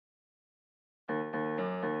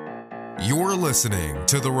You're listening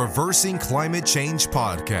to the Reversing Climate Change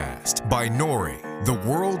podcast by Nori, the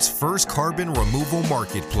world's first carbon removal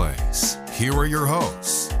marketplace. Here are your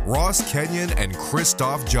hosts, Ross Kenyon and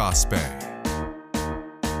Christoph Jaspe.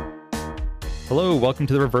 Hello, welcome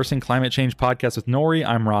to the Reversing Climate Change podcast with Nori.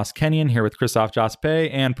 I'm Ross Kenyon here with Christoph Jaspe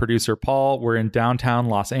and producer Paul. We're in downtown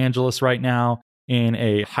Los Angeles right now in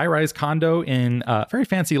a high-rise condo in a very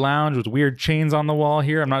fancy lounge with weird chains on the wall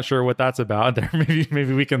here. I'm not sure what that's about.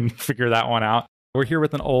 Maybe we can figure that one out. We're here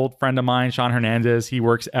with an old friend of mine, Sean Hernandez. He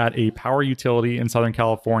works at a power utility in Southern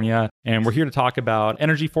California, and we're here to talk about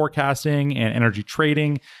energy forecasting and energy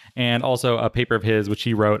trading, and also a paper of his, which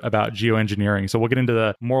he wrote about geoengineering. So we'll get into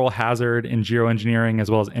the moral hazard in geoengineering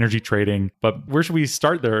as well as energy trading. But where should we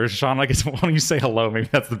start there? Sean, I guess, why don't you say hello? Maybe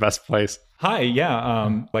that's the best place. Hi,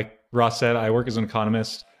 yeah. Like Ross said, I work as an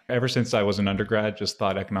economist. Ever since I was an undergrad, just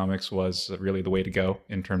thought economics was really the way to go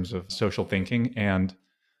in terms of social thinking. And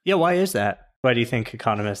yeah, why is that? Why do you think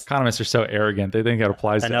economists are so arrogant? They think it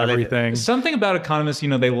applies to everything. Something about economists,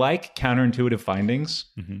 they like counterintuitive findings.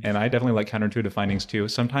 Mm-hmm. And I definitely like counterintuitive findings too.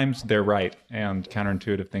 Sometimes they're right and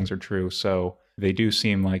counterintuitive things are true. So they do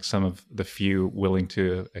seem like some of the few willing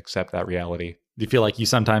to accept that reality. Do you feel like you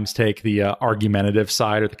sometimes take the argumentative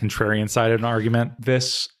side or the contrarian side of an argument?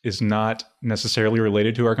 This is not necessarily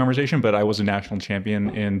related to our conversation, but I was a national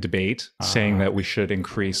champion in debate saying that we should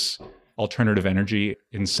increase alternative energy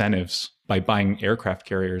incentives by buying aircraft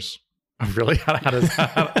carriers. Really? How does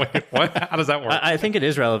that, wait, what? How does that work? I think it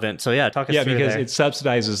is relevant. So yeah, talk us through because there. It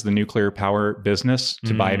subsidizes the nuclear power business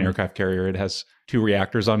to buy an aircraft carrier. It has 2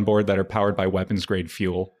 reactors on board that are powered by weapons grade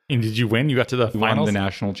fuel. And did you win? You got to the finals? Won the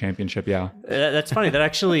national championship, yeah. That's funny. That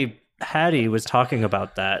actually, Hattie was talking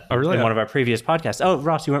about that in one of our previous podcasts. Oh,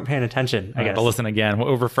 Ross, you weren't paying attention, I guess. I'll listen again.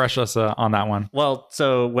 We'll refresh us on that one. Well,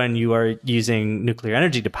 so when you are using nuclear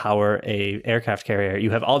energy to power a aircraft carrier,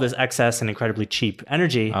 you have all this excess and incredibly cheap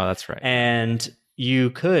energy. Oh, that's right. And you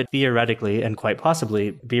could theoretically and quite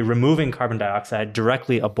possibly be removing carbon dioxide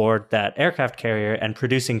directly aboard that aircraft carrier and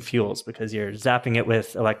producing fuels because you're zapping it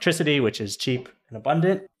with electricity, which is cheap and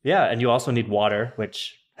abundant. Yeah, and you also need water,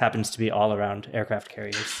 which happens to be all around aircraft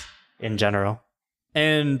carriers in general.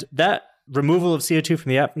 And that removal of CO2 from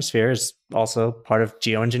the atmosphere is also part of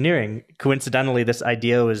geoengineering. Coincidentally, this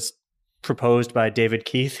idea was proposed by David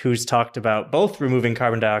Keith, who's talked about both removing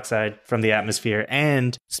carbon dioxide from the atmosphere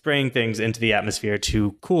and spraying things into the atmosphere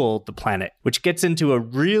to cool the planet, which gets into a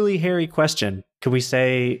really hairy question. Can we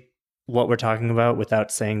say what we're talking about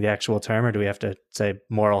without saying the actual term, or do we have to say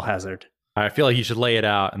moral hazard? I feel like you should lay it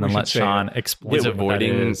out and then let Sean explain. Is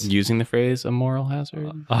avoiding using the phrase a moral hazard?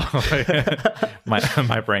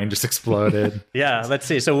 My brain just exploded. Yeah, let's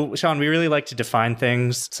see. So, Sean, we really like to define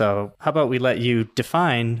things. So how about we let you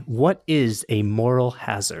define what is a moral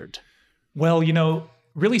hazard? Well,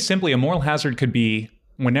 really simply, a moral hazard could be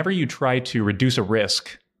whenever you try to reduce a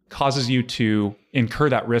risk, causes you to incur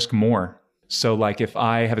that risk more. So like if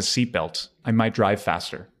I have a seatbelt, I might drive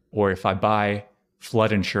faster. Or if I buy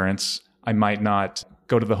flood insurance, I might not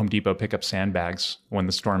go to the Home Depot, pick up sandbags when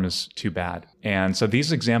the storm is too bad. And so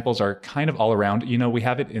these examples are kind of all around. We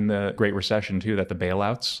have it in the Great Recession too, that the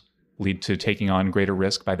bailouts lead to taking on greater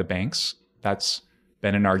risk by the banks. That's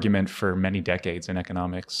been an argument for many decades in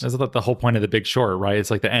economics. That's like the whole point of The Big Short, right?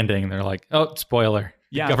 It's like the ending. They're like, oh, spoiler.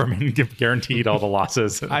 Yeah. The government guaranteed all the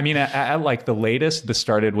losses. I mean, at like the latest, this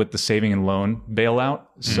started with the saving and loan bailout.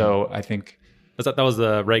 So I think... that was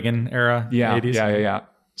the Reagan era? Yeah, 80s? Yeah.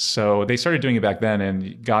 So they started doing it back then,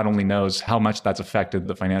 and God only knows how much that's affected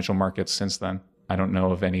the financial markets since then. I don't know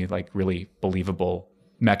of any really believable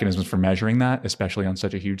mechanisms for measuring that, especially on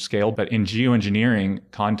such a huge scale. But in geoengineering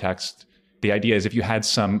context, the idea is if you had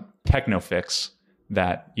some techno fix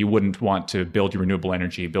that you wouldn't want to build your renewable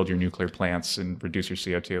energy, build your nuclear plants, and reduce your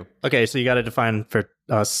CO2. Okay, so you got to define for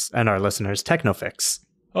us and our listeners, techno fix.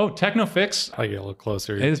 Oh, techno-fix. I'll get a little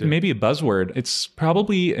closer. It's maybe a buzzword. It's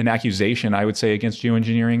probably an accusation, I would say, against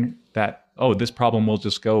geoengineering that, this problem will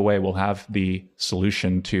just go away. We'll have the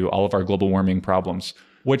solution to all of our global warming problems,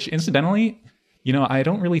 which incidentally, I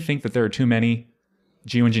don't really think that there are too many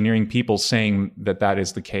geoengineering people saying that that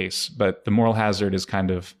is the case. But the moral hazard is kind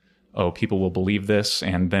of, people will believe this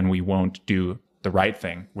and then we won't do the right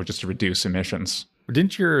thing, which is to reduce emissions.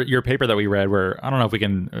 Didn't your paper that we read, where I don't know if we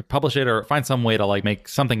can publish it or find some way to make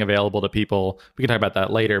something available to people, we can talk about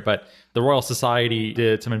that later, but the Royal Society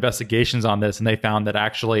did some investigations on this and they found that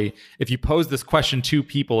actually if you pose this question to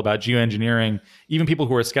people about geoengineering, even people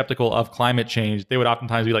who are skeptical of climate change, they would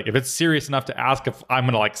oftentimes be like, if it's serious enough to ask if I'm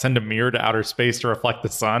going to send a mirror to outer space to reflect the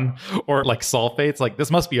sun or sulfates,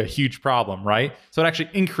 this must be a huge problem, right? So it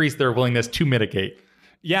actually increased their willingness to mitigate.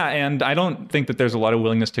 Yeah, and I don't think that there's a lot of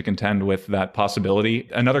willingness to contend with that possibility.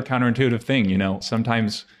 Another counterintuitive thing,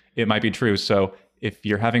 sometimes it might be true. So if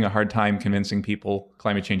you're having a hard time convincing people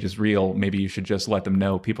climate change is real, maybe you should just let them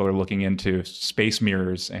know people are looking into space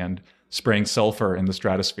mirrors and spraying sulfur in the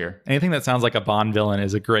stratosphere. Anything that sounds like a Bond villain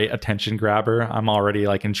is a great attention grabber. I'm already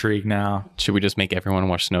intrigued now. Should we just make everyone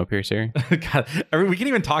watch Snowpiercer? God, we can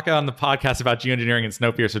even talk on the podcast about geoengineering and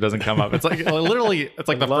Snowpiercer doesn't come up. It's literally, it's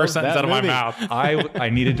the first sentence out of my mouth. I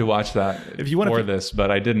needed to watch that for this,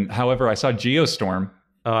 but I didn't. However, I saw Geostorm.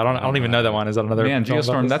 Oh, I don't even know that one. Is that another? Man,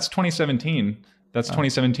 Geostorm, that's 2017. That's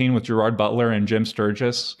 2017 with Gerard Butler and Jim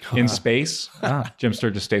Sturgis in space. Jim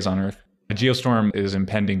Sturgis stays on Earth. A geostorm is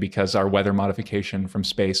impending because our weather modification from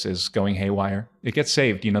space is going haywire. It gets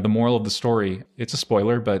saved. The moral of the story, it's a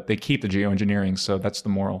spoiler, but they keep the geoengineering, so that's the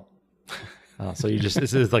moral. So this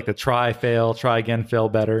is like the try, fail, try again, fail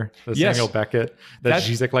better. The Samuel Beckett that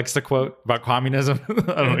Zizek likes to quote about communism. I don't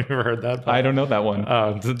know if you've ever heard that. But, I don't know that one.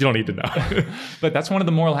 You don't need to know. But that's one of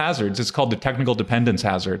the moral hazards. It's called the technical dependence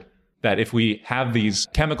hazard. That if we have these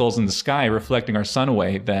chemicals in the sky reflecting our sun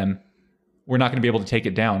away, then we're not going to be able to take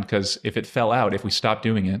it down, because if it fell out, if we stopped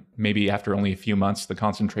doing it, maybe after only a few months, the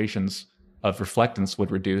concentrations of reflectance would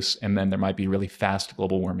reduce, and then there might be really fast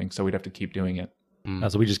global warming. So we'd have to keep doing it.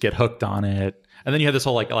 So we just get hooked on it. And then you have this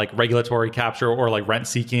whole like regulatory capture or rent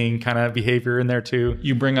seeking kind of behavior in there too.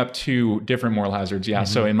 You bring up two different moral hazards. Yeah.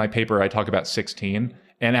 Mm-hmm. So in my paper, I talk about 16.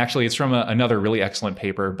 And actually, it's from another really excellent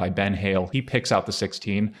paper by Ben Hale. He picks out the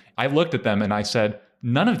 16. I looked at them and I said,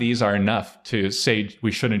 none of these are enough to say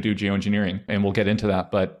we shouldn't do geoengineering. And we'll get into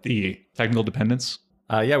that. But the technical dependence.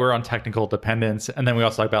 We're on technical dependence. And then we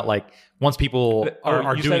also talk about once people are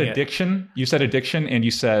doing it. You said addiction. You said addiction and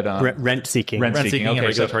you said rent seeking. Rent seeking and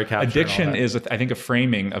regulatory capture. Addiction is, I think, a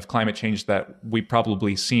framing of climate change that we've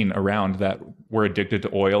probably seen around, that we're addicted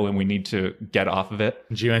to oil and we need to get off of it.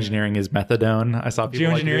 Geoengineering is methadone. I saw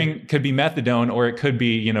people geoengineering could be methadone, or it could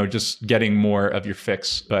be, just getting more of your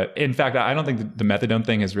fix. But in fact, I don't think the methadone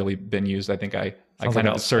thing has really been used. I think I kind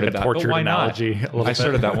of asserted that. But why not? I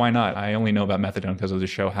asserted that. Why not? I only know about methadone because of the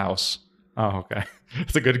show House. Oh, okay.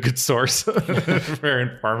 It's a good source. Very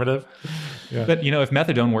informative. Yeah. But, if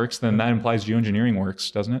methadone works, then that implies geoengineering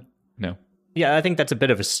works, doesn't it? No. Yeah, I think that's a bit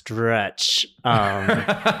of a stretch.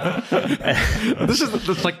 This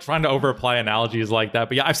is like trying to over-apply analogies like that.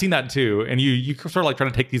 But yeah, I've seen that too. And you sort of trying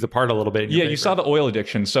to take these apart a little bit. Yeah, you saw the oil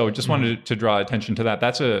addiction. So just wanted to draw attention to that.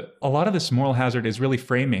 That's a lot of this moral hazard is really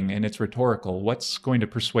framing, and it's rhetorical. What's going to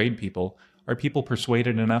persuade people? Are people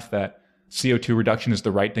persuaded enough that CO2 reduction is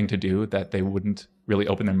the right thing to do, that they wouldn't really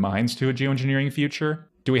open their minds to a geoengineering future?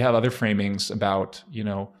 Do we have other framings about,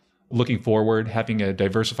 looking forward, having a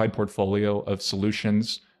diversified portfolio of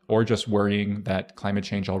solutions, or just worrying that climate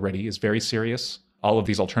change already is very serious? All of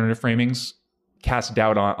these alternative framings cast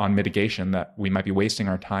doubt on mitigation, that we might be wasting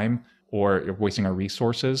our time or wasting our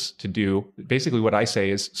resources to do basically what I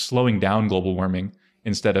say is slowing down global warming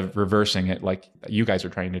instead of reversing it like you guys are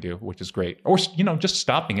trying to do, which is great. Or, just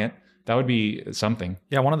stopping it. That would be something.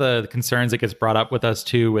 Yeah, one of the concerns that gets brought up with us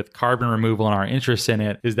too with carbon removal and our interest in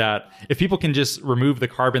it is that if people can just remove the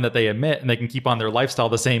carbon that they emit and they can keep on their lifestyle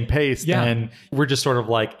the same pace, then we're just sort of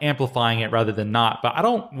amplifying it rather than not. But I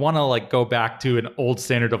don't want to go back to an old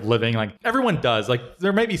standard of living. Everyone does.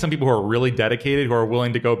 There may be some people who are really dedicated, who are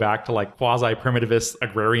willing to go back to quasi-primitivist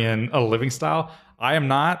agrarian living style. I am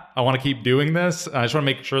not. I want to keep doing this. I just want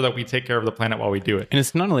to make sure that we take care of the planet while we do it. And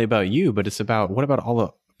it's not only about you, but it's about, what about all the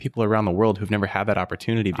people around the world who've never had that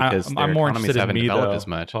opportunity because their economies haven't developed as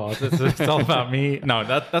much. It's all about me. No,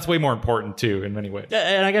 that's way more important too in many ways.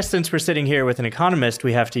 And I guess since we're sitting here with an economist,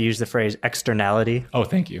 we have to use the phrase externality. Oh,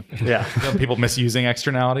 thank you. Yeah. People misusing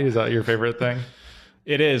externality. Is that your favorite thing?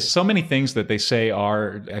 It is. So many things that they say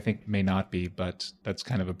are, I think, may not be, but that's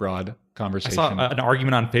kind of a broad conversation. I saw an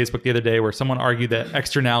argument on Facebook the other day where someone argued that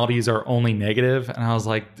externalities are only negative, and I was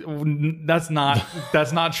like, that's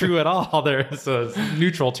not true at all. There's a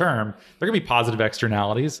neutral term. There can be positive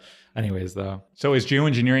externalities. Anyways, though. So is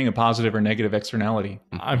geoengineering a positive or negative externality?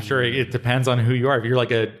 I'm sure it depends on who you are. If you're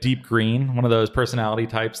a deep green, one of those personality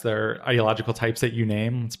types, they're ideological types that you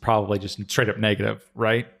name, it's probably just straight up negative,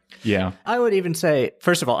 right? Yeah. I would even say,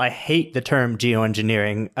 first of all, I hate the term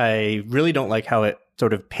geoengineering. I really don't like how it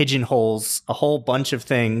sort of pigeonholes a whole bunch of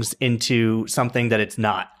things into something that it's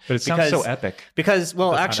not. But it sounds so epic. Because,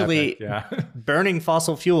 well, actually, burning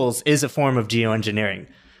fossil fuels is a form of geoengineering.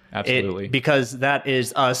 Absolutely. Because that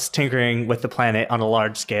is us tinkering with the planet on a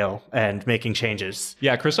large scale and making changes.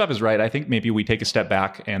 Yeah, Christoph is right. I think maybe we take a step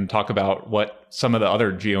back and talk about what some of the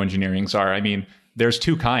other geoengineerings are. I mean, there's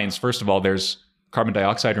two kinds. First of all, there's carbon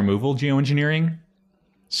dioxide removal geoengineering,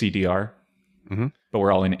 CDR. but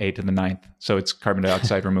we're all in 8 to the 9th. So it's carbon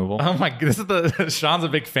dioxide removal. Oh my, Sean's a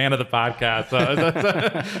big fan of the podcast.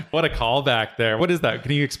 What a callback there. What is that?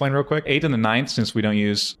 Can you explain real quick? 8 to the 9th, since we don't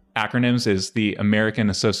use acronyms, is the American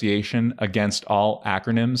Association Against All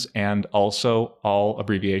Acronyms and also all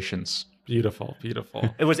abbreviations. Beautiful.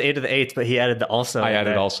 It was 8 to the 8th, but he added the also. I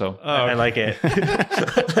added also. Oh, I like it.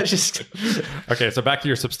 Okay, so back to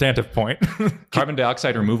your substantive point. Carbon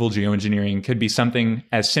dioxide removal geoengineering could be something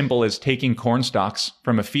as simple as taking corn stalks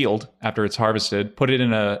from a field after it's harvested, put it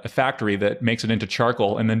in a factory that makes it into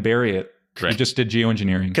charcoal, and then bury it. Right. You just did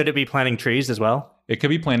geoengineering. Could it be planting trees as well? It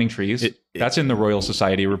could be planting trees. That's in the Royal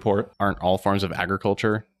Society report. Aren't all forms of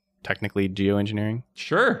agriculture technically geoengineering?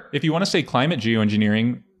 Sure. If you want to say climate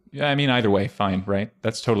geoengineering, I mean, either way, fine, right?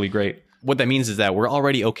 That's totally great. What that means is that we're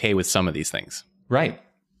already okay with some of these things. Right.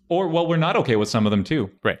 Or, well, we're not okay with some of them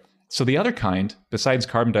too. Right. So the other kind, besides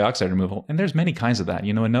carbon dioxide removal, and there's many kinds of that.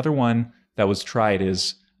 Another one that was tried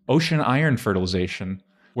is ocean iron fertilization,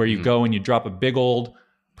 where you go and you drop a big old,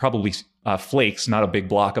 probably flakes, not a big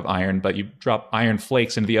block of iron, but you drop iron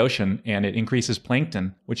flakes into the ocean and it increases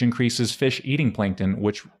plankton, which increases fish eating plankton,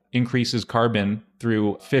 which increases carbon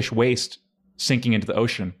through fish waste sinking into the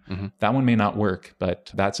ocean. That one may not work,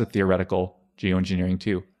 but that's a theoretical geoengineering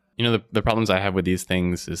too. The problems I have with these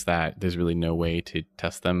things is that there's really no way to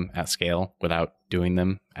test them at scale without doing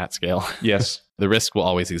them at scale. Yes. The risk will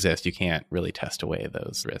always exist. You can't really test away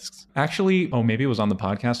those risks. Actually, maybe it was on the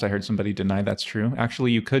podcast. I heard somebody deny that's true.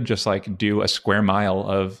 Actually, you could just do a square mile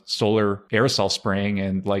of solar aerosol spraying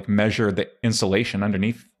and measure the insulation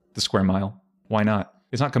underneath the square mile. Why not?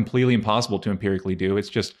 It's not completely impossible to empirically do. It's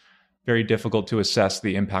just very difficult to assess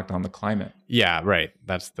the impact on the climate. Yeah, right.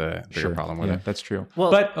 That's the bigger problem with it. That's true. Well,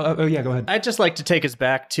 but go ahead. I'd just like to take us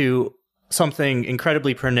back to something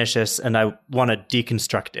incredibly pernicious, and I want to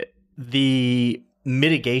deconstruct it. The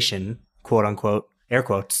mitigation, quote unquote, air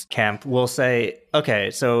quotes, camp will say, okay,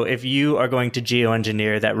 so if you are going to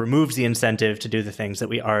geoengineer, that removes the incentive to do the things that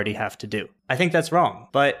we already have to do. I think that's wrong,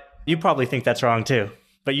 but you probably think that's wrong too.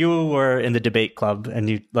 But you were in the debate club and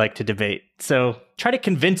you like to debate. So try to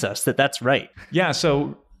convince us that that's right. Yeah.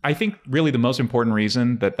 So I think really the most important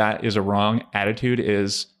reason that is a wrong attitude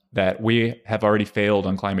is that we have already failed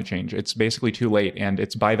on climate change. It's basically too late, and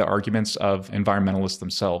it's by the arguments of environmentalists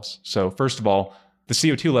themselves. So first of all, the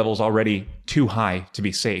CO2 level is already too high to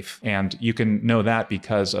be safe. And you can know that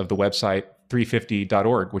because of the website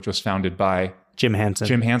 350.org, which was founded by Jim Hansen.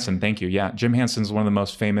 Jim Hansen, thank you. Yeah, Jim Hansen is one of the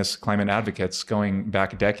most famous climate advocates going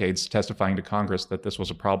back decades, testifying to Congress that this was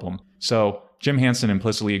a problem. So Jim Hansen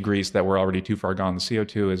implicitly agrees that we're already too far gone. The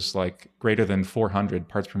CO2 is greater than 400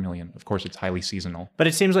 parts per million. Of course, it's highly seasonal. But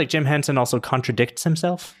it seems like Jim Hansen also contradicts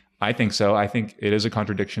himself. I think so. I think it is a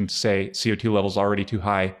contradiction to say CO2 levels already too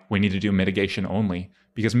high. We need to do mitigation only,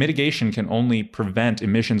 because mitigation can only prevent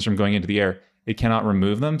emissions from going into the air. It cannot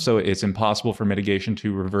remove them, so it's impossible for mitigation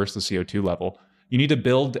to reverse the CO2 level. You need to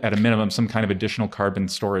build, at a minimum, some kind of additional carbon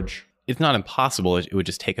storage. It's not impossible. It would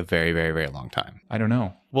just take a very, very, very long time. I don't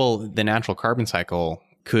know. Well, the natural carbon cycle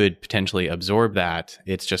could potentially absorb that.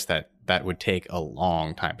 It's just that would take a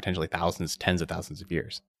long time, potentially thousands, tens of thousands of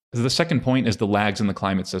years. The second point is the lags in the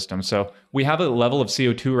climate system. So we have a level of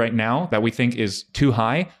CO2 right now that we think is too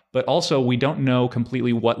high, but also we don't know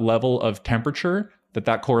completely what level of temperature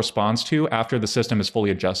that corresponds to after the system is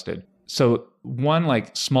fully adjusted. So one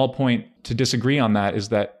small point to disagree on that is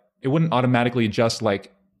that it wouldn't automatically adjust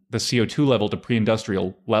the CO2 level to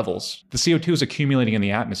pre-industrial levels. The CO2 is accumulating in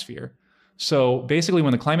the atmosphere. So basically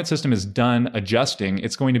when the climate system is done adjusting,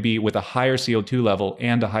 it's going to be with a higher CO2 level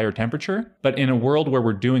and a higher temperature. But in a world where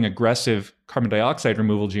we're doing aggressive carbon dioxide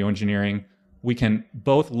removal geoengineering, we can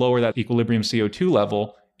both lower that equilibrium CO2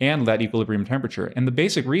 level and that equilibrium temperature. And the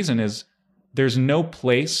basic reason is there's no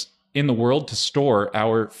place in the world to store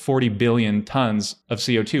our 40 billion tons of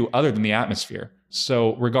CO2 other than the atmosphere.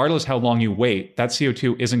 So regardless how long you wait, that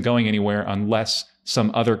CO2 isn't going anywhere unless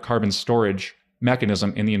some other carbon storage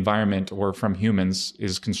mechanism in the environment or from humans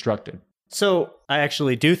is constructed. So I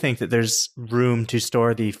actually do think that there's room to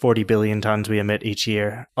store the 40 billion tons we emit each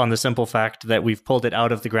year, on the simple fact that we've pulled it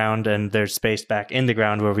out of the ground and there's space back in the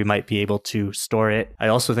ground where we might be able to store it. I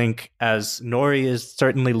also think, as Nori is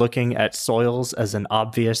certainly looking at soils as an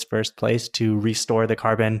obvious first place to restore the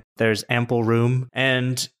carbon, there's ample room.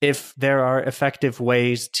 And if there are effective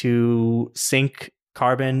ways to sink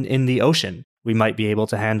carbon in the ocean, we might be able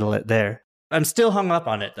to handle it there. I'm still hung up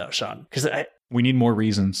on it though, Sean, because we need more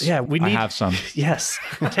reasons. Yeah, I have some. Yes.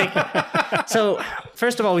 So,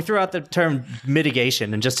 first of all, we threw out the term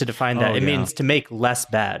mitigation, and just to define that, it means to make less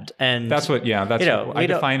bad. And that's what I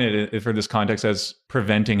define it for this context as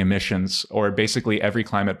preventing emissions, or basically every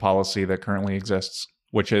climate policy that currently exists,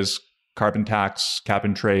 which is carbon tax, cap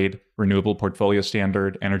and trade, renewable portfolio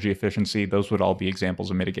standard, energy efficiency. Those would all be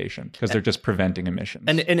examples of mitigation because they're just preventing emissions.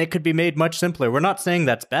 And it could be made much simpler. We're not saying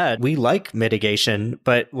that's bad. We like mitigation,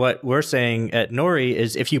 but what we're saying at Nori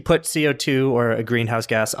is if you put CO2 or a greenhouse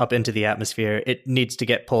gas up into the atmosphere, it needs to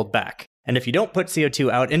get pulled back. And if you don't put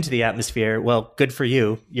CO2 out into the atmosphere, well, good for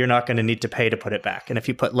you. You're not going to need to pay to put it back. And if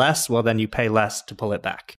you put less, well, then you pay less to pull it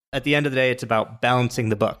back. At the end of the day, it's about balancing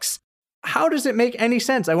the books. How does it make any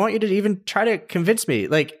sense? I want you to even try to convince me.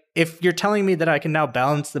 Like, if you're telling me that I can now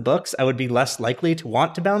balance the books, I would be less likely to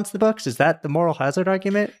want to balance the books. Is that the moral hazard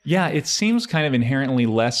argument? Yeah, it seems kind of inherently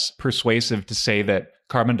less persuasive to say that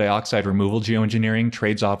carbon dioxide removal geoengineering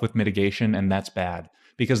trades off with mitigation, and that's bad.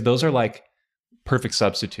 Because those are like perfect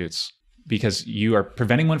substitutes. Because you are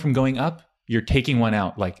preventing one from going up, you're taking one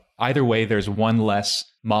out. Like, either way, there's one less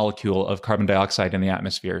molecule of carbon dioxide in the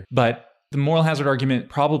atmosphere. But the moral hazard argument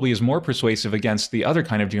probably is more persuasive against the other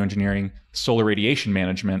kind of geoengineering, solar radiation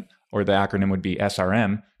management, or the acronym would be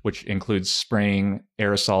SRM, which includes spraying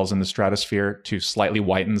aerosols in the stratosphere to slightly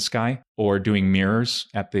whiten the sky, or doing mirrors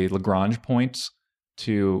at the Lagrange points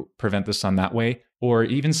to prevent the sun that way, or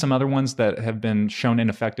even some other ones that have been shown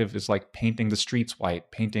ineffective is like painting the streets white,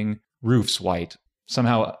 painting roofs white,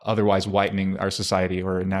 somehow otherwise whitening our society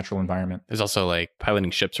or a natural environment. There's also like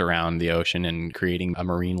piloting ships around the ocean and creating a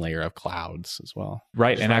marine layer of clouds as well.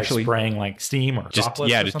 Right. Just and actually spraying like steam or just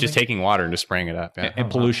taking water and just spraying it up. Yeah. And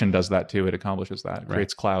pollution does that too. It accomplishes that. It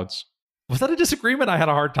creates clouds. Was that a disagreement? I had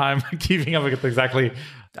a hard time keeping up with exactly.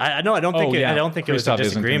 I don't think it was a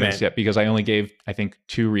disagreement yet because I only gave, I think,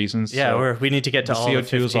 2 reasons. Yeah, so we need to get to all the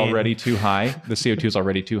CO2 is already too high. The CO2 is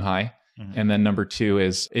already too high. And then number 2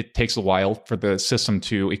 is it takes a while for the system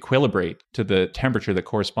to equilibrate to the temperature that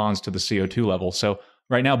corresponds to the CO2 level. So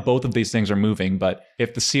right now, both of these things are moving. But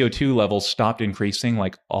if the CO2 level stopped increasing,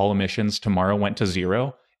 like all emissions tomorrow went to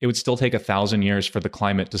 0, it would still take 1,000 years for the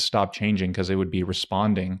climate to stop changing because it would be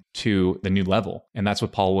responding to the new level. And that's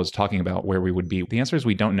what Paul was talking about, where we would be. The answer is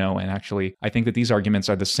we don't know. And actually, I think that these arguments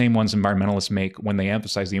are the same ones environmentalists make when they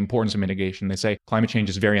emphasize the importance of mitigation. They say climate change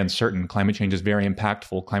is very uncertain, climate change is very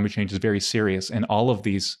impactful, climate change is very serious. And all of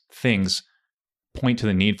these things point to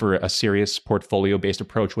the need for a serious portfolio-based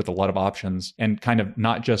approach with a lot of options and kind of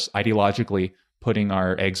not just ideologically putting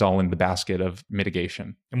our eggs all in the basket of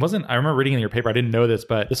mitigation. I remember reading in your paper, I didn't know this,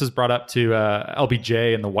 but this was brought up to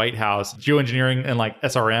LBJ in the White House, geoengineering and like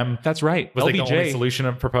SRM. That's right. Was LBJ, like the only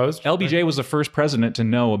solution proposed? LBJ was the first president to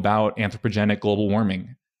know about anthropogenic global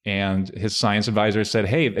warming. And his science advisor said,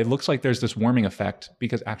 hey, it looks like there's this warming effect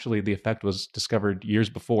because actually the effect was discovered years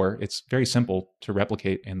before. It's very simple to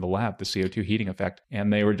replicate in the lab, the CO2 heating effect.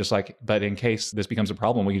 And they were just like, but in case this becomes a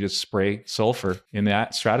problem, we can just spray sulfur in the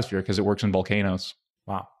stratosphere because it works in volcanoes.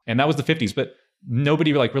 Wow. And that was the 50s. But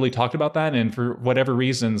nobody like really talked about that. And for whatever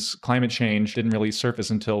reasons, climate change didn't really surface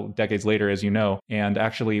until decades later, as you know. And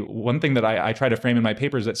actually, one thing that I try to frame in my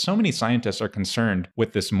paper is that so many scientists are concerned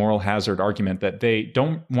with this moral hazard argument that they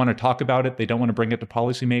don't want to talk about it. They don't want to bring it to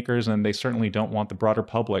policymakers. And they certainly don't want the broader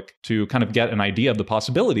public to kind of get an idea of the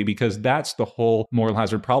possibility, because that's the whole moral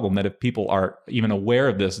hazard problem, that if people are even aware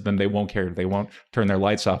of this, then they won't care. They won't turn their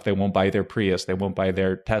lights off. They won't buy their Prius. They won't buy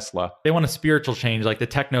their Tesla. They want a spiritual change, like the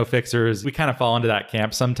techno fixers. We kind of fall into that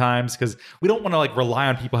camp sometimes because we don't want to like rely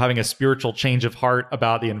on people having a spiritual change of heart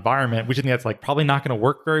about the environment. We think that's like probably not going to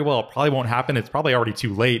work very well. It probably won't happen. It's probably already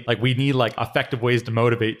too late. Like we need like effective ways to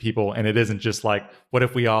motivate people. And it isn't just like, what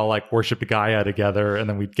if we all like worship Gaia together and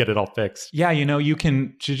then we get it all fixed? Yeah. You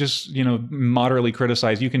can just, moderately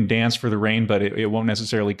criticize. You can dance for the rain, but it won't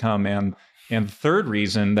necessarily come. And the third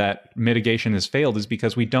reason that mitigation has failed is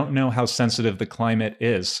because we don't know how sensitive the climate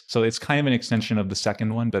is. So it's kind of an extension of the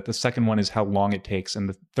second one, but the second one is how long it takes. And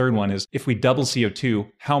the third one is if we double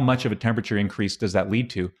CO2, how much of a temperature increase does that lead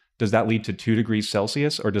to? Does that lead to 2 degrees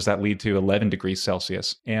Celsius or does that lead to 11 degrees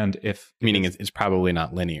Celsius? And meaning it's probably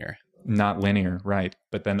not linear. Not linear, right.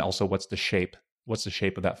 But then also what's the shape? What's the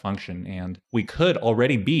shape of that function? And we could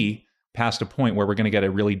already be past a point where we're going to get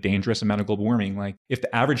a really dangerous amount of global warming. Like if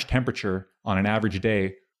the average temperature on an average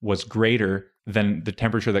day was greater than the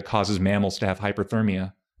temperature that causes mammals to have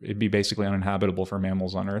hyperthermia, it'd be basically uninhabitable for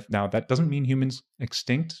mammals on Earth. Now, that doesn't mean humans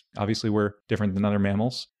extinct. Obviously, we're different than other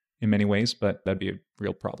mammals in many ways, but that'd be a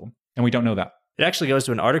real problem. And we don't know that. It actually goes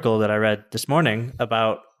to an article that I read this morning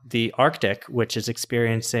about the Arctic, which is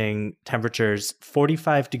experiencing temperatures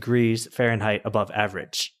 45 degrees Fahrenheit above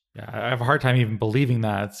average. Yeah, I have a hard time even believing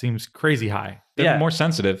that. It seems crazy high. They're more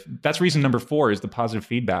sensitive. That's reason number 4 is the positive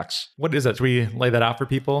feedbacks. What is that? Should we lay that out for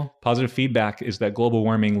people? Positive feedback is that global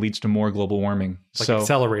warming leads to more global warming. It's like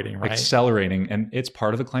accelerating, right? Accelerating. And it's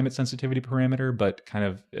part of the climate sensitivity parameter, but kind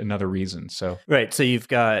of another reason. So Right. So you've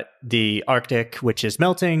got the Arctic, which is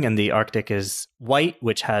melting, and the Arctic is white,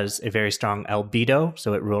 which has a very strong albedo.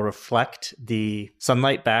 So it will reflect the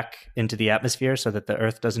sunlight back into the atmosphere so that the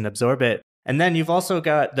Earth doesn't absorb it. And then you've also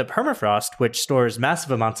got the permafrost, which stores massive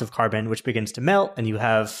amounts of carbon, which begins to melt. And you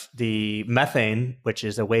have the methane, which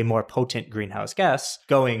is a way more potent greenhouse gas,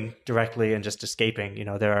 going directly and just escaping. You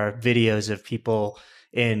know, there are videos of people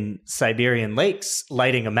in Siberian lakes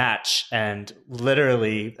lighting a match, and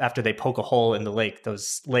literally after they poke a hole in the lake,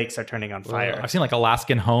 those lakes are turning on fire. I've seen like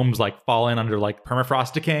Alaskan homes like fall in under like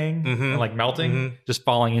permafrost decaying and like melting, just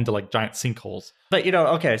falling into like giant sinkholes. But, you know,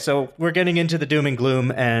 okay, so we're getting into the doom and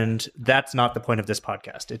gloom, and that's not the point of this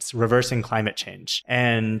podcast. It's reversing climate change.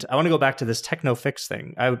 And I want to go back to this techno fix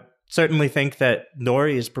thing. I would certainly think that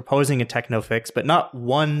Nori is proposing a techno fix, but not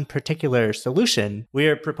one particular solution. We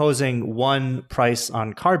are proposing one price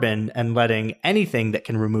on carbon and letting anything that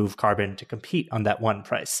can remove carbon to compete on that one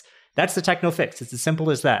price. That's the techno fix. It's as simple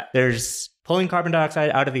as that. There's pulling carbon dioxide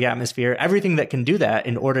out of the atmosphere. Everything that can do that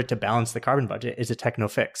in order to balance the carbon budget is a techno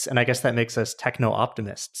fix. And I guess that makes us techno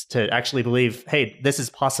optimists to actually believe, hey, this is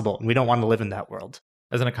possible, and we don't want to live in that world.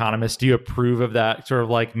 As an economist, do you approve of that sort of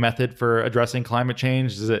like method for addressing climate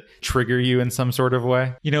change? Does it trigger you in some sort of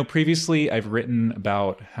way? You know, previously I've written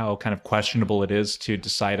about how kind of questionable it is to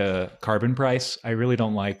decide a carbon price. I really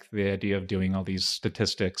don't like the idea of doing all these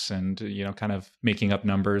statistics and, you know, kind of making up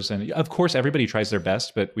numbers. And of course, everybody tries their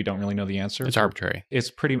best, but we don't really know the answer. It's arbitrary.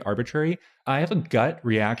 It's pretty arbitrary. I have a gut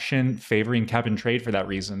reaction favoring cap and trade for that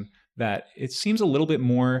reason, that it seems a little bit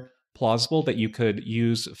more plausible that you could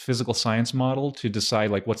use a physical science model to decide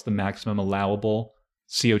like what's the maximum allowable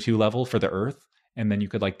CO2 level for the Earth. And then you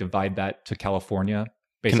could like divide that to California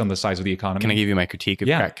based on the size of the economy. Can I give you my critique of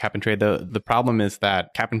cap and trade? The problem is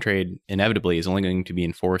that cap and trade inevitably is only going to be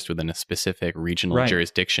enforced within a specific regional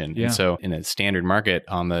jurisdiction. Yeah. And so in a standard market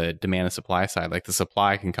on the demand and supply side, like the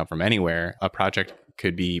supply can come from anywhere. A project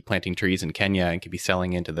could be planting trees in Kenya and could be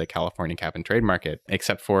selling into the California cap and trade market,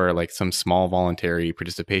 except for like some small voluntary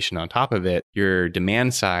participation on top of it. Your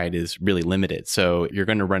demand side is really limited. So you're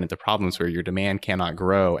going to run into problems where your demand cannot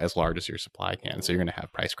grow as large as your supply can. So you're going to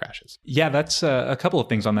have price crashes. Yeah, that's a couple of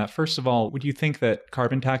things on that. First of all, would you think that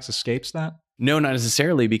carbon tax escapes that? No, not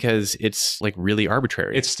necessarily, because it's like really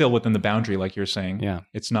arbitrary. It's still within the boundary, like you're saying. Yeah.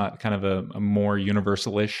 It's not kind of a more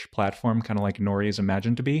universal-ish platform, kind of like Nori is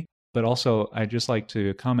imagined to be. But also, I'd just like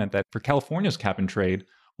to comment that for California's cap and trade,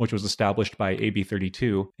 which was established by AB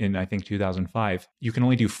 32 in, I think, 2005, you can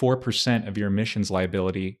only do 4% of your emissions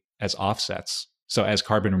liability as offsets, so as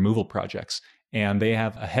carbon removal projects. And they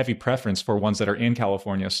have a heavy preference for ones that are in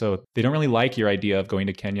California. So they don't really like your idea of going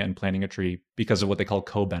to Kenya and planting a tree because of what they call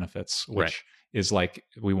co-benefits, which is like,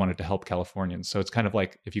 we wanted to help Californians. So it's kind of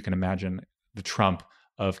like, if you can imagine, the Trump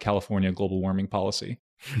of California global warming policy.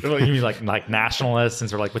 You mean like nationalists,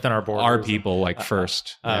 since we're like within our borders? Our people like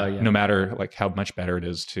first, no matter like how much better it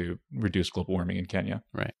is to reduce global warming in Kenya.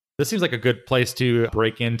 Right. This seems like a good place to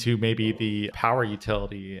break into maybe the power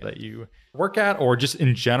utility that you work at, or just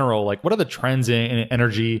in general, like what are the trends in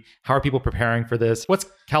energy? How are people preparing for this? What's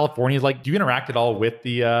California like? Do you interact at all with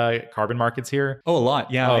the carbon markets here? Oh, a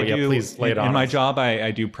lot. Yeah. I do. Please lay it on. In my job,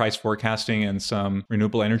 I do price forecasting and some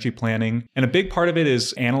renewable energy planning. And a big part of it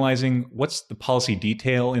is analyzing what's the policy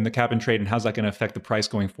detail in the cap and trade and how's that going to affect the price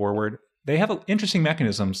going forward. They have interesting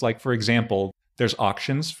mechanisms. Like, for example, there's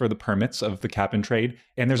auctions for the permits of the cap and trade,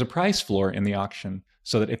 and there's a price floor in the auction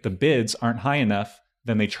so that if the bids aren't high enough,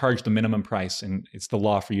 then they charge the minimum price, and it's the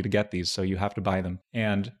law for you to get these, so you have to buy them.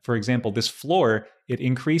 And for example, this floor, it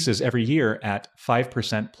increases every year at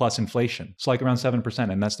 5% plus inflation. So like around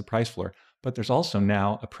 7%, and that's the price floor. But there's also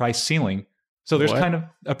now a price ceiling. So there's kind of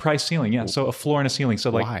a price ceiling, yeah. So a floor and a ceiling.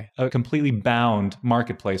 So like a completely bound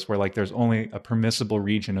marketplace where like there's only a permissible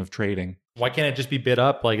region of trading. Why can't it just be bid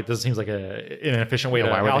up? Like, it doesn't seem like an efficient way to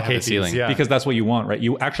allocate these. Yeah. Because that's what you want, right?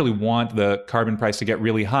 You actually want the carbon price to get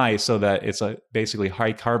really high so that it's a basically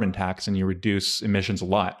high carbon tax and you reduce emissions a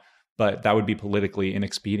lot. But that would be politically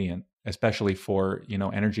inexpedient, especially for,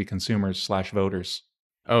 energy consumers / voters.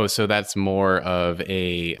 Oh, so that's more of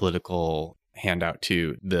a political handout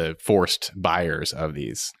to the forced buyers of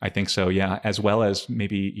these. I think so, yeah. As well as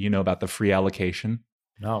maybe about the free allocation.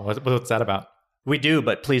 No, what's that about? We do,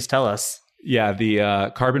 but please tell us. Yeah,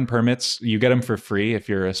 the carbon permits, you get them for free if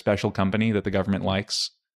you're a special company that the government likes.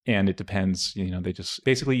 And it depends, they just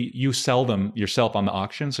basically, you sell them yourself on the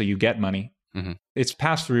auction. So you get money It's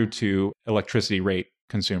passed through to electricity rate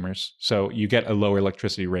consumers. So you get a lower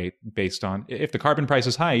electricity rate based on, if the carbon price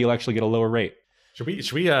is high, you'll actually get a lower rate. Should we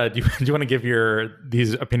do you want to give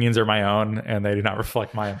these opinions are my own and they do not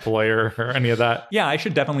reflect my employer or any of that? Yeah, I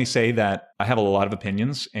should definitely say that I have a lot of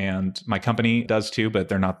opinions and my company does too, but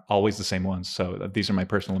they're not always the same ones. So these are my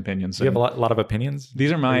personal opinions. You have a lot of opinions?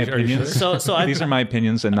 These are my opinions. Sure? So these are my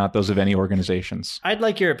opinions and not those of any organizations. I'd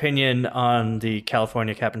like your opinion on the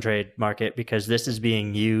California cap and trade market, because this is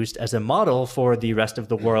being used as a model for the rest of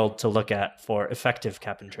the world to look at for effective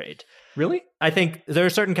cap and trade. Really? I think there are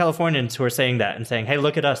certain Californians who are saying that and saying, hey,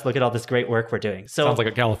 look at us, look at all this great work we're doing. So sounds like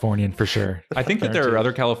a Californian for sure. I think that there are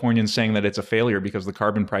other Californians saying that it's a failure because the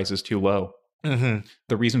carbon price is too low. Mm-hmm.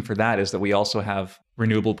 The reason for that is that we also have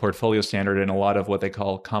renewable portfolio standard and a lot of what they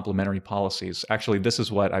call complementary policies. Actually, this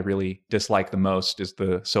is what I really dislike the most, is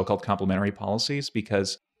the so-called complementary policies,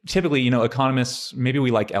 because typically, economists, maybe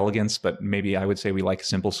we like elegance, but maybe I would say we like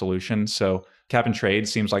simple solutions. So cap and trade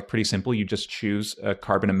seems like pretty simple. You just choose a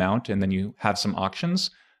carbon amount and then you have some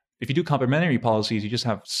auctions. If you do complementary policies, you just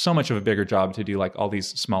have so much of a bigger job to do like all these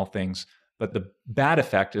small things. But the bad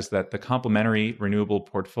effect is that the complementary renewable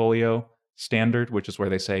portfolio standard, which is where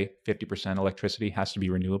they say 50% electricity has to be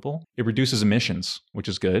renewable, it reduces emissions, which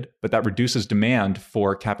is good, but that reduces demand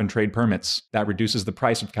for cap and trade permits. That reduces the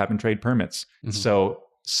price of cap and trade permits. Mm-hmm. So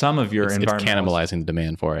some of your it's cannibalizing the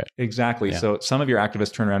demand for it. Exactly. Yeah. So some of your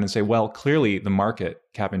activists turn around and say, well, clearly the market,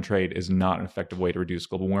 cap and trade, is not an effective way to reduce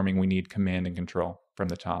global warming. We need command and control from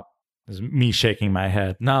the top. This is me shaking my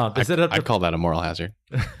head. No, I'd call that a moral hazard.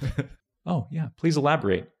 Oh, yeah. Please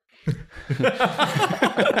elaborate.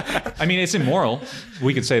 I mean, it's immoral.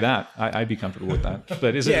 We could say that. I'd be comfortable with that.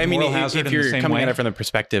 But is it a moral hazard if you're in the same coming way? at it from the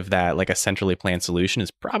perspective that like a centrally planned solution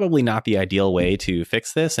is probably not the ideal way to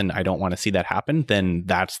fix this, and I don't want to see that happen, then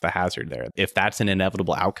that's the hazard there. If that's an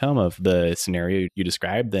inevitable outcome of the scenario you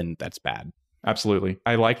described, then that's bad. Absolutely.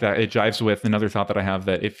 I like that. It jives with another thought that I have,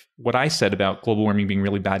 that if what I said about global warming being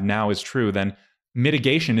really bad now is true, then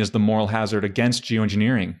mitigation is the moral hazard against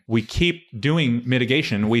geoengineering. We keep doing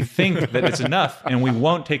mitigation. We think that it's enough, and we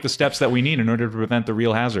won't take the steps that we need in order to prevent the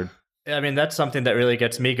real hazard. I mean, that's something that really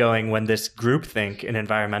gets me going when this groupthink in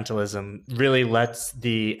environmentalism really lets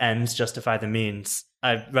the ends justify the means.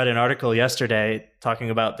 I read an article yesterday talking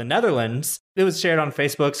about the Netherlands. It was shared on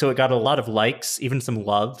Facebook, so it got a lot of likes, even some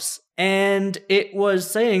loves. And it was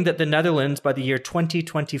saying that the Netherlands, by the year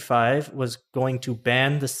 2025, was going to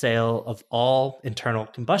ban the sale of all internal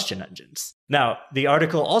combustion engines. Now, the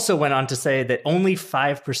article also went on to say that only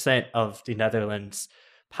 5% of the Netherlands'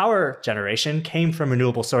 power generation came from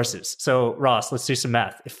renewable sources. So, Ross, let's do some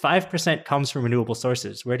math. If 5% comes from renewable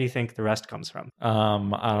sources, where do you think the rest comes from? I don't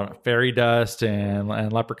know, fairy dust and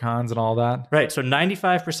leprechauns and all that. Right. So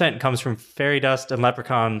 95% comes from fairy dust and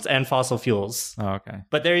leprechauns and fossil fuels. Oh, okay.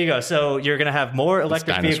 But there you go. So you're going to have more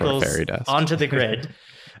electric vehicles onto the grid.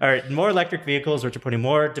 All right, more electric vehicles, which are putting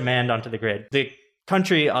more demand onto the grid. The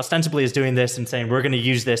country ostensibly is doing this and saying we're going to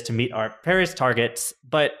use this to meet our Paris targets.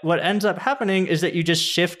 But what ends up happening is that you just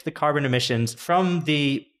shift the carbon emissions from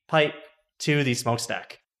the pipe to the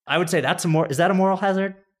smokestack. I would say is that a moral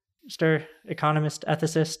hazard, Mr. Economist,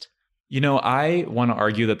 ethicist? I want to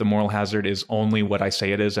argue that the moral hazard is only what I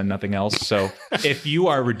say it is and nothing else. So if you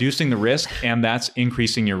are reducing the risk, and that's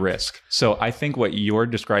increasing your risk. So I think what you're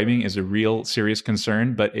describing is a real serious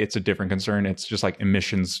concern, but it's a different concern. It's just like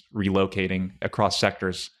emissions relocating across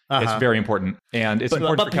sectors. It's very important. And it's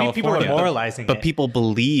important for California. People are moralizing but people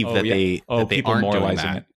believe that they aren't moralizing doing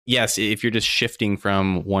that. it. Yes, if you're just shifting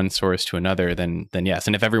from one source to another, then yes.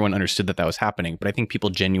 And if everyone understood that was happening, but I think people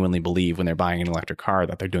genuinely believe when they're buying an electric car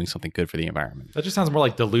that they're doing something good for the environment. That just sounds more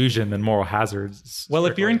like delusion than moral hazards. Well,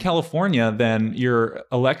 if you're in California, then your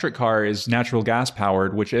electric car is natural gas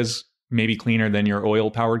powered, which is maybe cleaner than your oil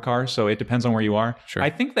powered car. So it depends on where you are. Sure. I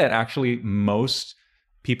think that actually most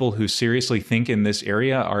people who seriously think in this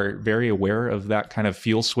area are very aware of that kind of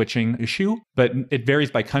fuel switching issue, but it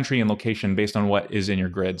varies by country and location based on what is in your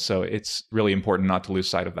grid. So it's really important not to lose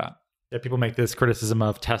sight of that. Yeah, people make this criticism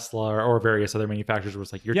of Tesla or various other manufacturers where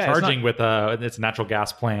it's like you're charging with it's a natural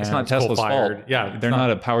gas plant. It's not Tesla's fault. Yeah, they're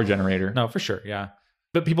not a power generator. No, for sure. Yeah.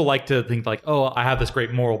 But people like to think like, oh, I have this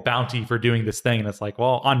great moral bounty for doing this thing. And it's like,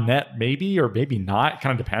 well, on net, maybe or maybe not. It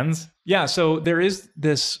kind of depends. Yeah. So there is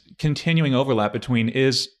this continuing overlap between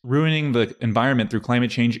is ruining the environment through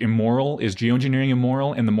climate change immoral? Is geoengineering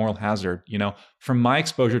immoral? And the moral hazard? From my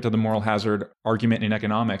exposure to the moral hazard argument in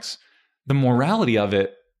economics, the morality of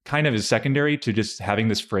it kind of is secondary to just having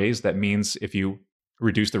this phrase that means if you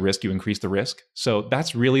reduce the risk, you increase the risk. So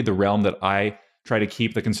that's really the realm that I try to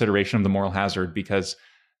keep the consideration of the moral hazard, because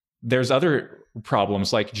There's other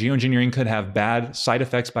problems, like geoengineering could have bad side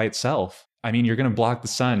effects by itself. I mean, you're going to block the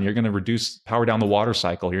sun. You're going to power down the water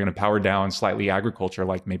cycle. You're going to power down slightly agriculture,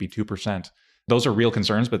 like maybe 2%. Those are real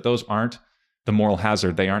concerns, but those aren't the moral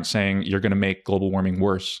hazard. They aren't saying you're going to make global warming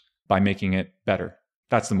worse by making it better.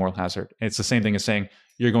 That's the moral hazard. It's the same thing as saying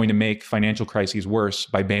you're going to make financial crises worse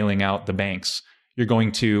by bailing out the banks. You're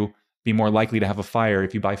going to be more likely to have a fire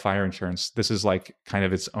if you buy fire insurance. This is like kind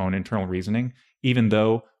of its own internal reasoning. Even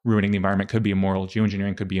though ruining the environment could be immoral,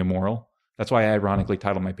 geoengineering could be immoral. That's why I ironically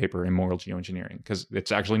titled my paper Immoral Geoengineering, because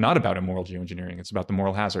it's actually not about immoral geoengineering. It's about the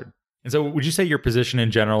moral hazard. And so would you say your position in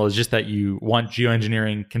general is just that you want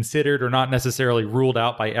geoengineering considered or not necessarily ruled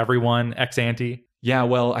out by everyone ex ante? Yeah,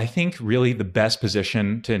 well, I think really the best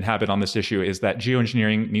position to inhabit on this issue is that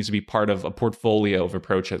geoengineering needs to be part of a portfolio of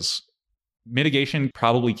approaches. Mitigation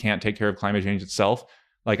probably can't take care of climate change itself.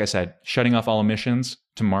 Like I said, shutting off all emissions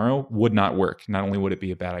tomorrow would not work. Not only would it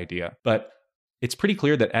be a bad idea, but it's pretty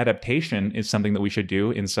clear that adaptation is something that we should do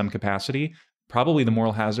in some capacity. Probably the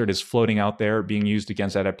moral hazard is floating out there being used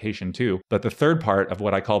against adaptation too. But the third part of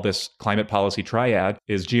what I call this climate policy triad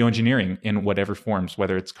is geoengineering in whatever forms,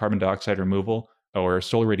 whether it's carbon dioxide removal or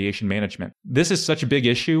solar radiation management. This is such a big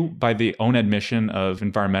issue by the own admission of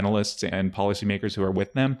environmentalists and policymakers who are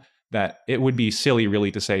with them that it would be silly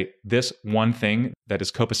really to say this one thing that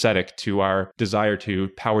is copacetic to our desire to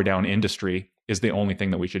power down industry is the only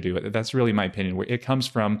thing that we should do. That's really my opinion. It comes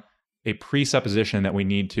from a presupposition that we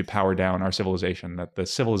need to power down our civilization, that the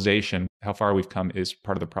civilization, how far we've come, is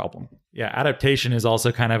part of the problem. Yeah, adaptation is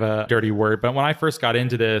also kind of a dirty word. But when I first got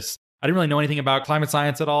into this, I didn't really know anything about climate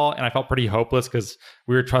science at all. And I felt pretty hopeless because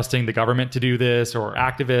we were trusting the government to do this or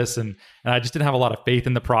activists. And I just didn't have a lot of faith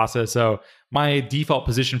in the process. So my default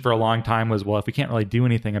position for a long time was, well, if we can't really do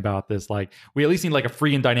anything about this, like we at least need like a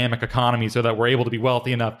free and dynamic economy so that we're able to be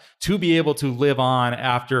wealthy enough to be able to live on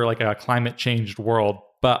after like a climate changed world.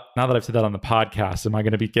 But now that I've said that on the podcast, am I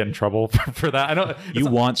going to be getting in trouble for that? I know you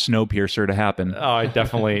want Snowpiercer to happen. Oh, I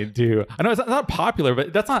definitely do. I know it's not popular,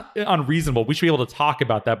 but that's not unreasonable. We should be able to talk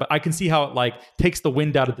about that. But I can see how it like takes the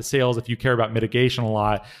wind out of the sails if you care about mitigation a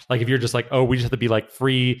lot. Like if you're just like, oh, we just have to be like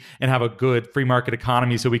free and have a good free market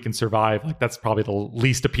economy so we can survive. Like that's probably the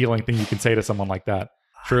least appealing thing you can say to someone like that.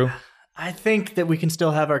 True? I think that we can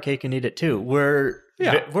still have our cake and eat it too. We're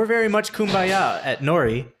very much kumbaya at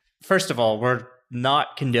Nori. First of all, we're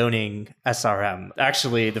not condoning SRM.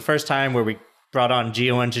 Actually, the first time where we brought on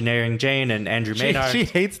Geoengineering Jane and Andrew Maynard. She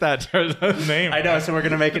hates that name. I know, so we're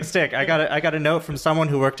going to make it stick. I got a note from someone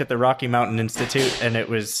who worked at the Rocky Mountain Institute, and it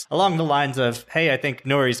was along the lines of, hey, I think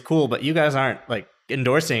Nori's cool, but you guys aren't like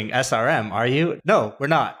endorsing SRM, are you? No, we're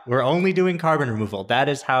not. We're only doing carbon removal. That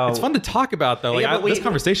is how... It's fun to talk about, though. Like, this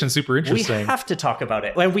conversation is super interesting. We have to talk about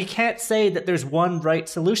it. And we can't say that there's one right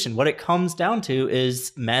solution. What it comes down to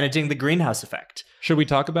is managing the greenhouse effect. Should we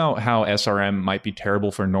talk about how SRM might be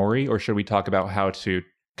terrible for Nori, or should we talk about how to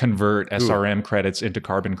convert SRM credits into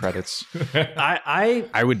carbon credits? I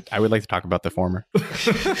would like to talk about the former.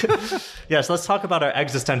 Yes, let's talk about our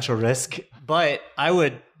existential risk. But I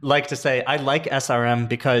would like to say I like SRM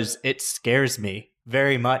because it scares me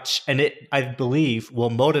very much, and it, I believe,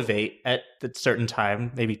 will motivate at a certain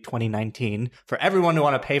time, maybe 2019, for everyone to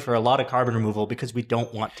want to pay for a lot of carbon removal because we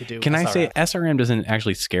don't want to do Can SRM. I say SRM doesn't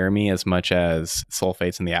actually scare me as much as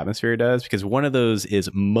sulfates in the atmosphere does, because one of those is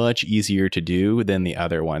much easier to do than the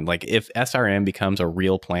other one. Like if SRM becomes a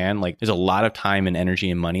real plan, like there's a lot of time and energy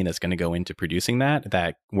and money that's going to go into producing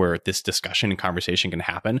that where this discussion and conversation can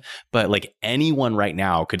happen. But like anyone right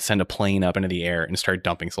now could send a plane up into the air and start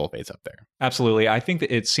dumping sulfates up there. Absolutely. I think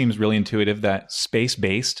that it seems really intuitive that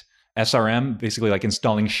space-based SRM, basically like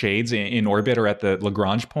installing shades in orbit or at the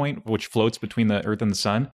Lagrange point, which floats between the Earth and the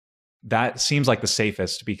Sun, that seems like the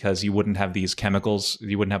safest because you wouldn't have these chemicals,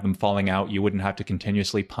 you wouldn't have them falling out, you wouldn't have to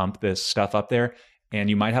continuously pump this stuff up there, and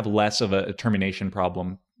you might have less of a termination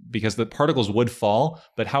problem because the particles would fall,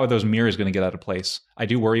 but how are those mirrors going to get out of place? I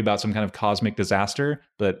do worry about some kind of cosmic disaster,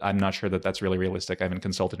 but I'm not sure that that's really realistic. I haven't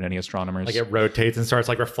consulted any astronomers. Like it rotates and starts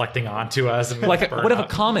like reflecting onto us. And like what if a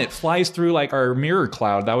comet flies through like our mirror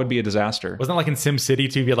cloud? That would be a disaster. Wasn't it like in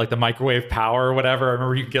SimCity too, you had like the microwave power or whatever? I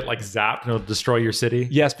remember you could get like zapped and it'll destroy your city.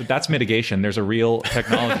 Yes, but that's mitigation. There's a real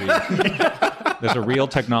technology. There's a real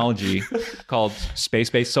technology called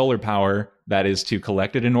space-based solar power that is to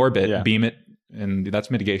collect it in orbit, beam it, and that's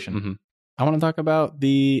mitigation. Mm-hmm. I want to talk about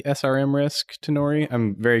the SRM risk to Nori.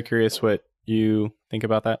 I'm very curious what you think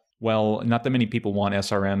about that. Well, not that many people want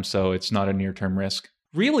SRM, so it's not a near-term risk.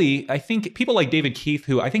 Really, I think people like David Keith,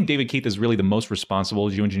 who I think David Keith is really the most responsible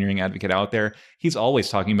geoengineering advocate out there. He's always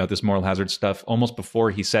talking about this moral hazard stuff almost before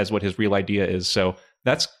he says what his real idea is. So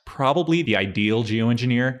that's probably the ideal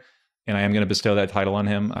geoengineer. and I am going to bestow that title on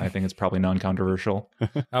him. I think it's probably non-controversial.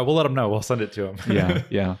 We'll let him know. We'll send it to him.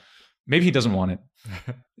 Yeah. Maybe he doesn't want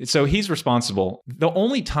it. So he's responsible. The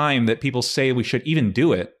only time that people say we should even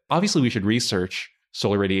do it, obviously we should research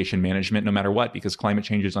solar radiation management no matter what, because climate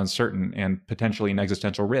change is uncertain and potentially an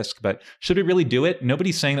existential risk. But should we really do it?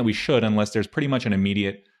 Nobody's saying that we should unless there's pretty much an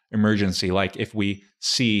immediate emergency. Like if we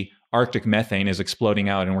see Arctic methane is exploding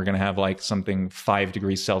out and we're going to have like something 5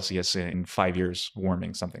 degrees Celsius in 5 years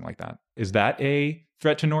warming, something like that. Is that a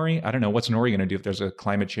threat to Nori? I don't know. What's Nori going to do if there's a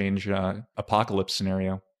climate change apocalypse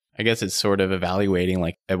scenario? I guess it's sort of evaluating,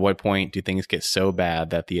 like, at what point do things get so bad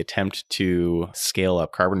that the attempt to scale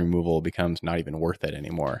up carbon removal becomes not even worth it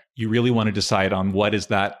anymore? You really want to decide on what is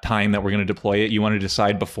that time that we're going to deploy it. You want to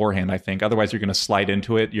decide beforehand, I think. Otherwise, you're going to slide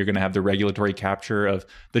into it. You're going to have the regulatory capture of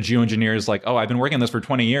the geoengineers like, oh, I've been working on this for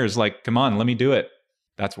 20 years. Like, come on, let me do it.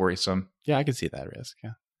 That's worrisome. Yeah, I can see that risk.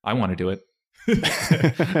 Yeah, I want to do it. You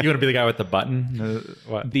want to be the guy with the button?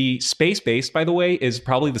 What? The space-based, by the way, is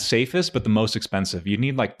probably the safest, but the most expensive. You'd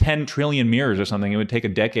need like 10 trillion mirrors or something. It would take a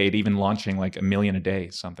decade, even launching like 1 million a day,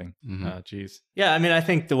 something. Oh, geez. Yeah, I mean, I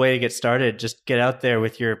think the way to get started, just get out there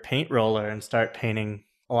with your paint roller and start painting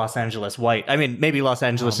Los Angeles white. I mean, maybe Los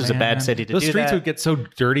Angeles is a bad city to do that. Those streets would get so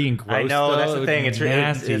dirty and gross. I know, though. that's the thing. It's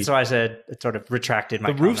nasty. so I said it sort of retracted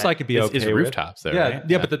my The roofs comment. I could be okay it's with. rooftops though, Yeah, right?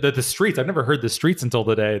 yeah, but the streets, I've never heard the streets until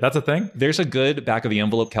today. That's a thing? There's a good back of the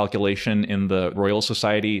envelope calculation in the Royal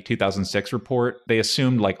Society 2006 report. They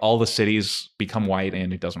assumed like all the cities become white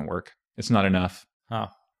and it doesn't work. It's not enough. Oh,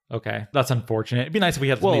 okay. That's unfortunate. It'd be nice if we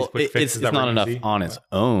had some of these Well, quick it's fixes that not were enough easy. on its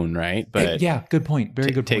own, right? But Yeah, good point.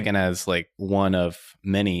 Very good point. taken as like one of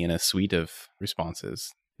many in a suite of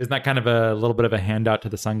responses. Isn't that kind of a little bit of a handout to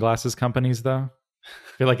the sunglasses companies, though?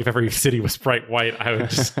 I feel like if every city was bright white, I would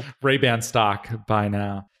just Ray-Ban stock by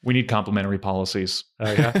now. We need complementary policies.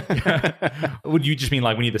 Oh, yeah? Would you just mean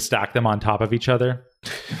like we need to stack them on top of each other?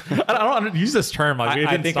 I don't use this term. Like,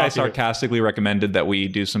 I think I sarcastically recommended that we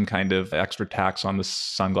do some kind of extra tax on the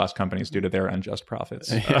sunglass companies due to their unjust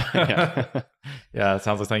profits. Yeah, it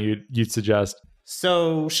sounds like something you'd suggest.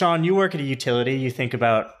 So, Sean, you work at a utility. You think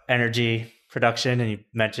about energy production, and you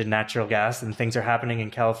mentioned natural gas, and things are happening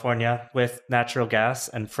in California with natural gas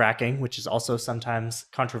and fracking, which is also sometimes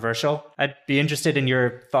controversial. I'd be interested in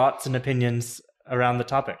your thoughts and opinions around the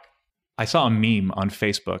topic. I saw a meme on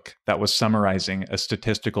Facebook that was summarizing a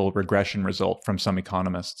statistical regression result from some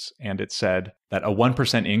economists, and it said that a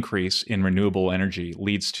 1% increase in renewable energy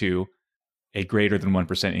leads to a greater than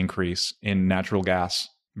 1% increase in natural gas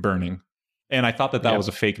burning. And I thought that was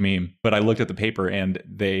a fake meme, but I looked at the paper and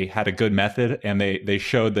they had a good method, and they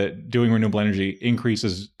showed that doing renewable energy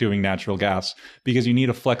increases doing natural gas because you need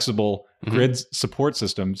a flexible grid support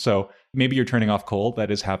system. So maybe you're turning off coal.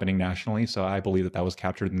 That is happening nationally. So I believe that was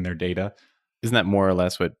captured in their data. Isn't that more or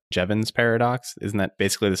less what Jevons paradox? Isn't that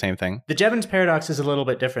basically the same thing? The Jevons paradox is a little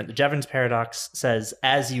bit different. The Jevons paradox says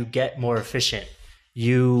as you get more efficient,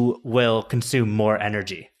 you will consume more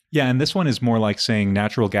energy. Yeah, and this one is more like saying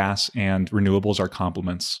natural gas and renewables are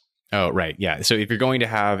complements. Oh, right. Yeah. So if you're going to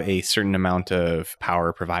have a certain amount of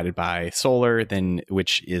power provided by solar, then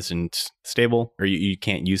which isn't stable, or you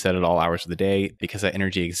can't use that at all hours of the day because that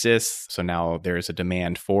energy exists. So now there's a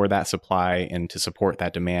demand for that supply. And to support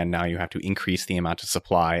that demand, now you have to increase the amount of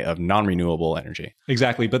supply of non-renewable energy.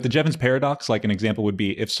 Exactly. But the Jevons paradox, like an example would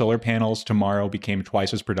be if solar panels tomorrow became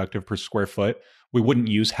twice as productive per square foot, we wouldn't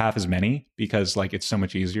use half as many because like it's so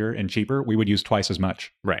much easier and cheaper. We would use twice as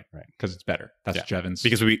much. Right. Because it's better. That's Jevons.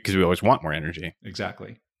 Because we always want more energy.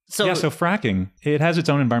 Exactly. So fracking, it has its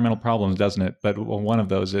own environmental problems, doesn't it? But one of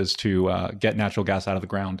those is to get natural gas out of the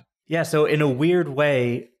ground. Yeah, so in a weird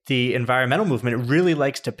way, the environmental movement really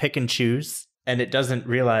likes to pick and choose, and it doesn't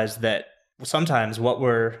realize that sometimes what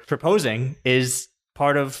we're proposing is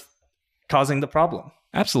part of causing the problem.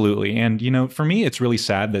 Absolutely. And, for me, it's really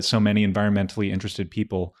sad that so many environmentally interested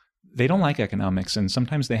people, they don't like economics. And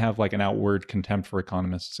sometimes they have like an outward contempt for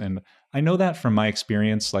economists. And I know that from my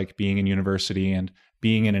experience, like being in university and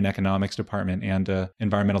being in an economics department and an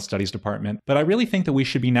environmental studies department. But I really think that we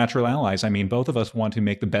should be natural allies. I mean, both of us want to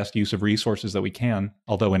make the best use of resources that we can,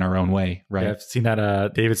 although in our own way, right? Yeah, I've seen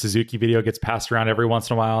that David Suzuki video gets passed around every once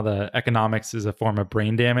in a while. The economics is a form of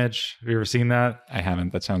brain damage. Have you ever seen that? I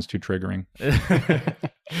haven't. That sounds too triggering.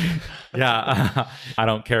 Yeah, I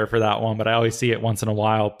don't care for that one, but I always see it once in a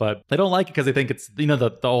while. But they don't like it because they think it's,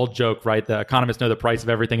 the old joke, right? The economists know the price of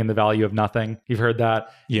everything and the value of nothing. You've heard that.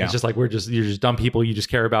 Yeah. It's just like, you're just dumb people. You just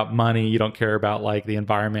care about money. You don't care about like the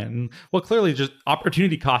environment. And well, clearly just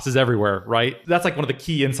opportunity cost is everywhere, right? That's like one of the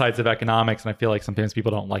key insights of economics. And I feel like sometimes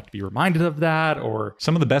people don't like to be reminded of that, or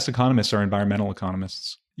some of the best economists are environmental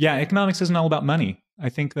economists. Yeah, economics isn't all about money. I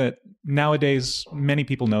think that nowadays, many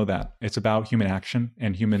people know that. It's about human action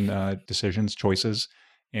and human decisions, choices,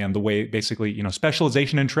 and the way basically,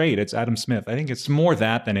 specialization in trade. It's Adam Smith. I think it's more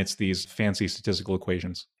that than it's these fancy statistical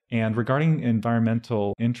equations. And regarding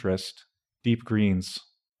environmental interest, deep greens,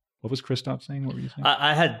 what was Christoph saying? What were you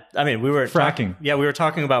saying? We were fracking. We were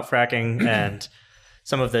talking about fracking and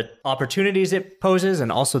some of the opportunities it poses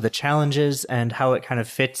and also the challenges and how it kind of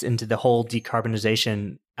fits into the whole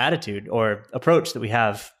decarbonization attitude or approach that we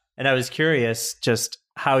have. And I was curious just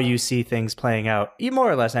how you see things playing out. You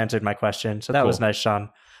more or less answered my question. So that was nice, Sean.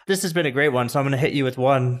 This has been a great one. So I'm going to hit you with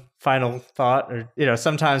one final thought.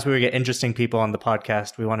 Sometimes when we get interesting people on the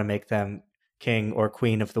podcast, we want to make them king or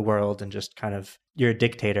queen of the world and just kind of, you're a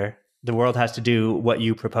dictator. The world has to do what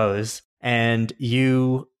you propose. And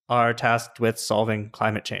you are tasked with solving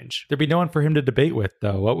climate change. There'd be no one for him to debate with,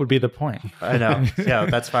 though. What would be the point? I know. Yeah,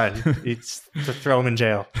 that's fine. It's to throw him in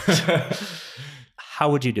jail.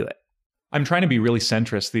 How would you do it? I'm trying to be really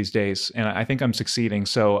centrist these days, and I think I'm succeeding.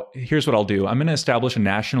 So here's what I'll do. I'm going to establish a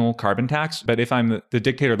national carbon tax, but if I'm the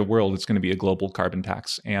dictator of the world, it's going to be a global carbon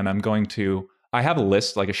tax. And I have a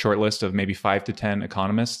list, like a short list of maybe 5 to 10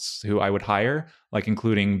 economists who I would hire, like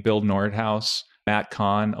including Bill Nordhaus, Matt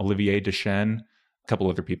Kahn, Olivier Deschênes, a couple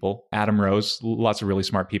other people, Adam Rose, lots of really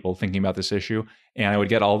smart people thinking about this issue. And I would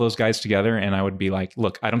get all those guys together and I would be like,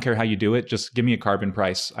 look, I don't care how you do it. Just give me a carbon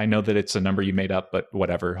price. I know that it's a number you made up, but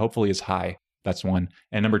whatever. Hopefully it's high. That's one.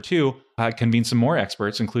 And number two, I'd convene some more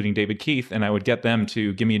experts, including David Keith, and I would get them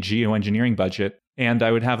to give me a geoengineering budget. And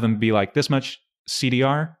I would have them be like, this much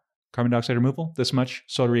CDR, carbon dioxide removal, this much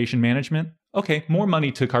soil radiation management. Okay, more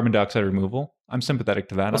money to carbon dioxide removal. I'm sympathetic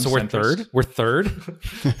to that. So we're third? We're third?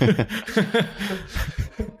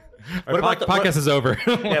 Our podcast is over.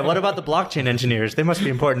 Yeah, what about the blockchain engineers? They must be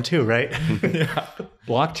important too, right? Yeah.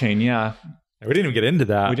 Blockchain, yeah. We didn't even get into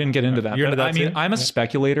that. We didn't get into that. You're into that too? I'm a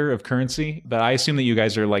speculator of currency, but I assume that you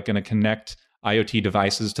guys are like going to connect IoT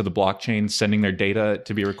devices to the blockchain, sending their data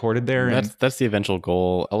to be recorded there. That's the eventual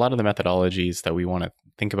goal. A lot of the methodologies that we want to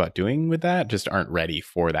think about doing with that just aren't ready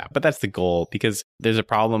for that. But that's the goal, because there's a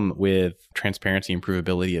problem with transparency and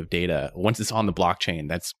provability of data. Once it's on the blockchain,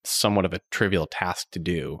 that's somewhat of a trivial task to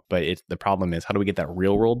do. But the problem is, how do we get that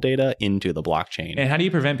real world data into the blockchain? And how do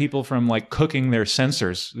you prevent people from like cooking their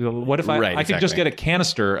sensors? What if I could just get a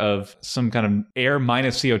canister of some kind of air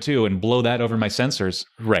minus CO2 and blow that over my sensors?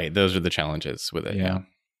 Right. Those are the challenges with it. Yeah.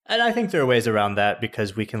 And I think there are ways around that,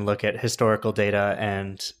 because we can look at historical data,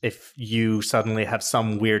 and if you suddenly have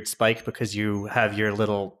some weird spike because you have your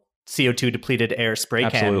little CO2 depleted air spray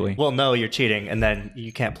can, we'll know you're cheating, and then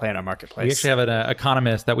you can't play in our marketplace. We actually have an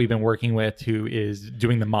economist that we've been working with who is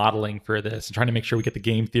doing the modeling for this and trying to make sure we get the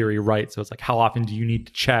game theory right. So it's like, how often do you need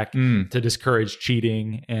to check to discourage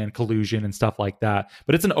cheating and collusion and stuff like that?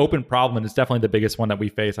 But it's an open problem, and it's definitely the biggest one that we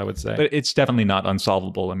face, I would say. But it's definitely not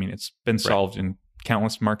unsolvable. I mean, it's been solved in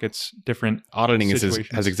countless markets, different auditing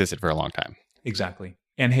has existed for a long time. Exactly.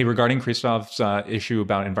 And hey, regarding Christoph's issue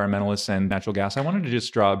about environmentalists and natural gas, I wanted to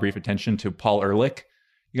just draw a brief attention to Paul Ehrlich.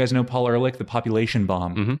 You guys know Paul Ehrlich, The Population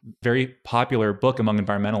Bomb. Mm-hmm. Very popular book among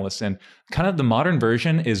environmentalists. And kind of the modern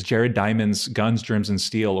version is Jared Diamond's Guns, Germs, and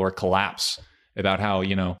Steel, or Collapse, about how,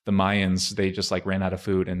 the Mayans, they just like ran out of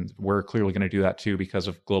food, and we're clearly going to do that too because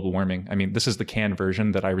of global warming. I mean, this is the canned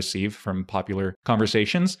version that I received from Popular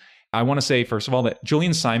Conversations. I want to say, first of all, that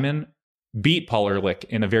Julian Simon beat Paul Ehrlich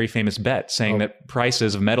in a very famous bet, saying that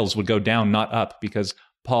prices of metals would go down, not up, because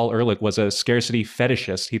Paul Ehrlich was a scarcity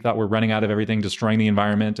fetishist. He thought we're running out of everything, destroying the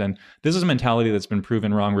environment. And this is a mentality that's been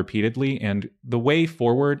proven wrong repeatedly. And the way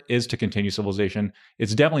forward is to continue civilization.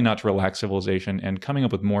 It's definitely not to relax civilization, and coming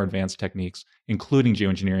up with more advanced techniques, including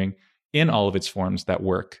geoengineering in all of its forms that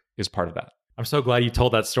work, is part of that. I'm so glad you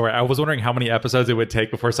told that story. I was wondering how many episodes it would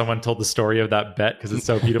take before someone told the story of that bet, because it's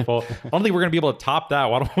so beautiful. I don't think we're going to be able to top that.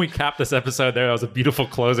 Why don't we cap this episode there? That was a beautiful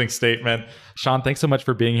closing statement. Sean, thanks so much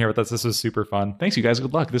for being here with us. This was super fun. Thanks, you guys.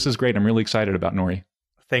 Good luck. This is great. I'm really excited about Nori.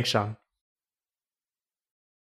 Thanks, Sean.